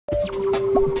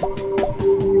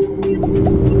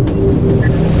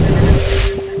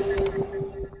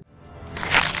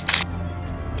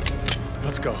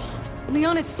Let's go.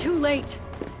 Leon, it's too late.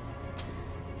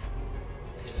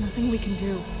 There's nothing we can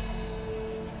do.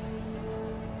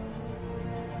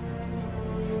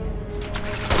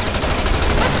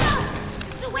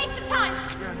 It's a waste of time!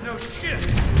 Yeah, no shit!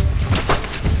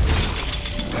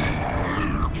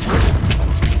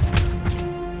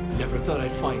 Never thought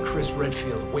I'd find Chris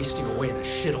Redfield wasting away in a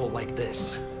shithole like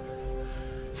this.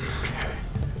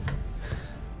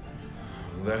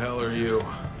 Who the hell are you?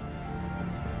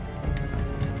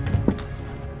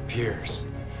 Piers.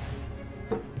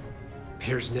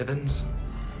 Piers Nibbins?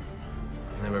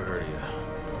 Never heard of you.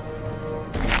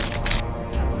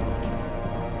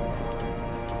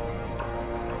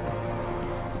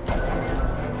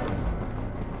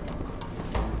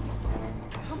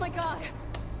 Oh my god!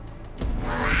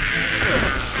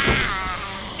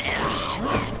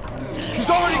 She's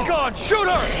already gone! Shoot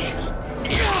her!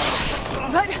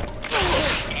 But...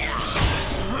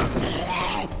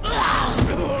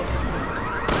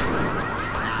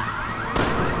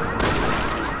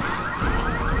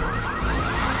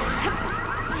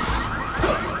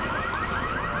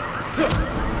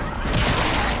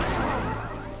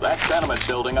 That tenement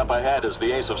building up ahead is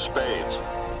the Ace of Spades.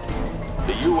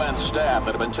 The UN staff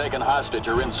that have been taken hostage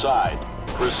are inside.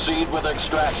 Proceed with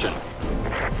extraction.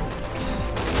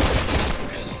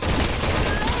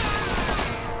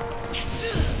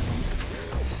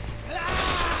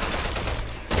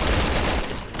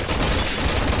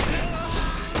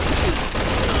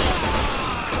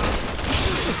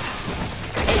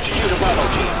 HQ to Bravo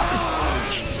team.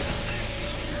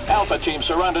 Alpha team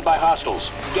surrounded by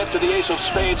hostiles. Get to the Ace of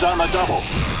Spades on the double.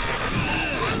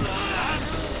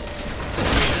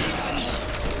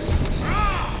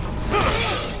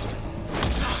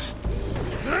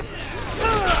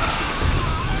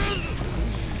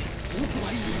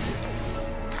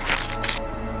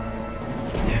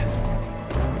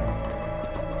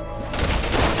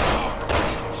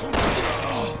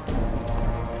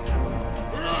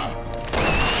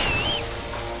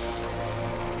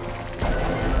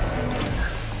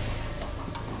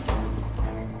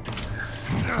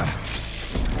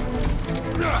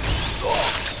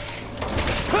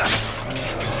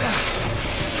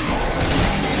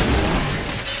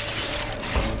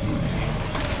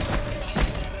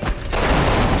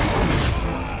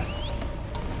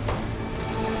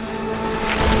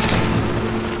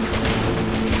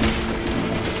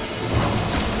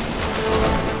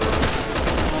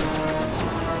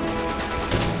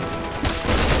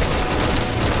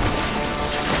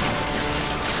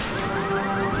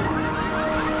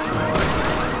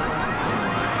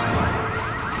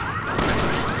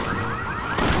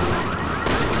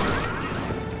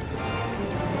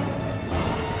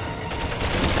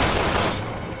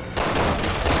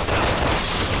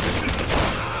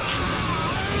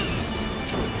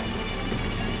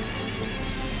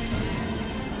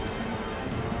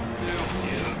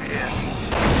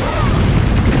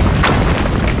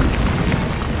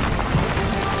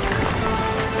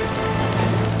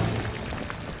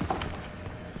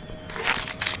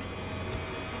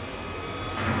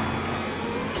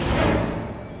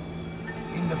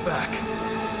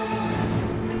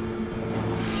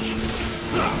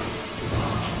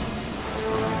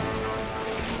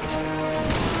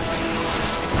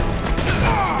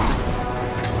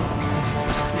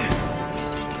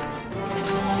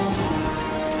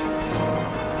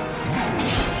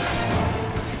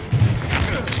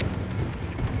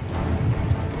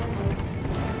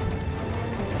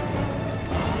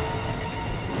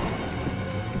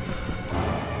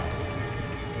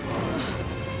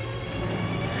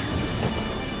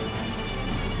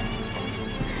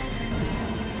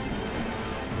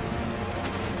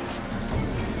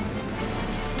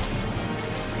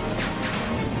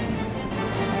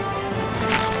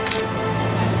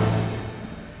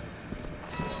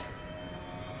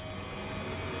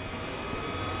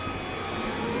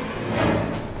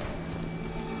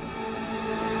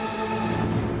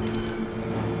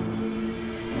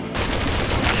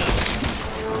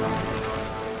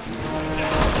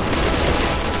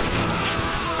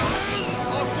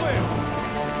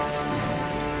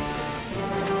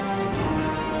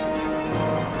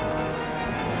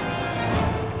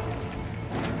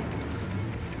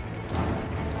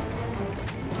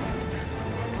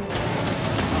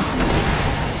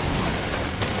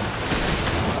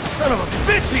 Son of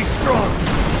a bitch, he's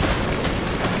strong!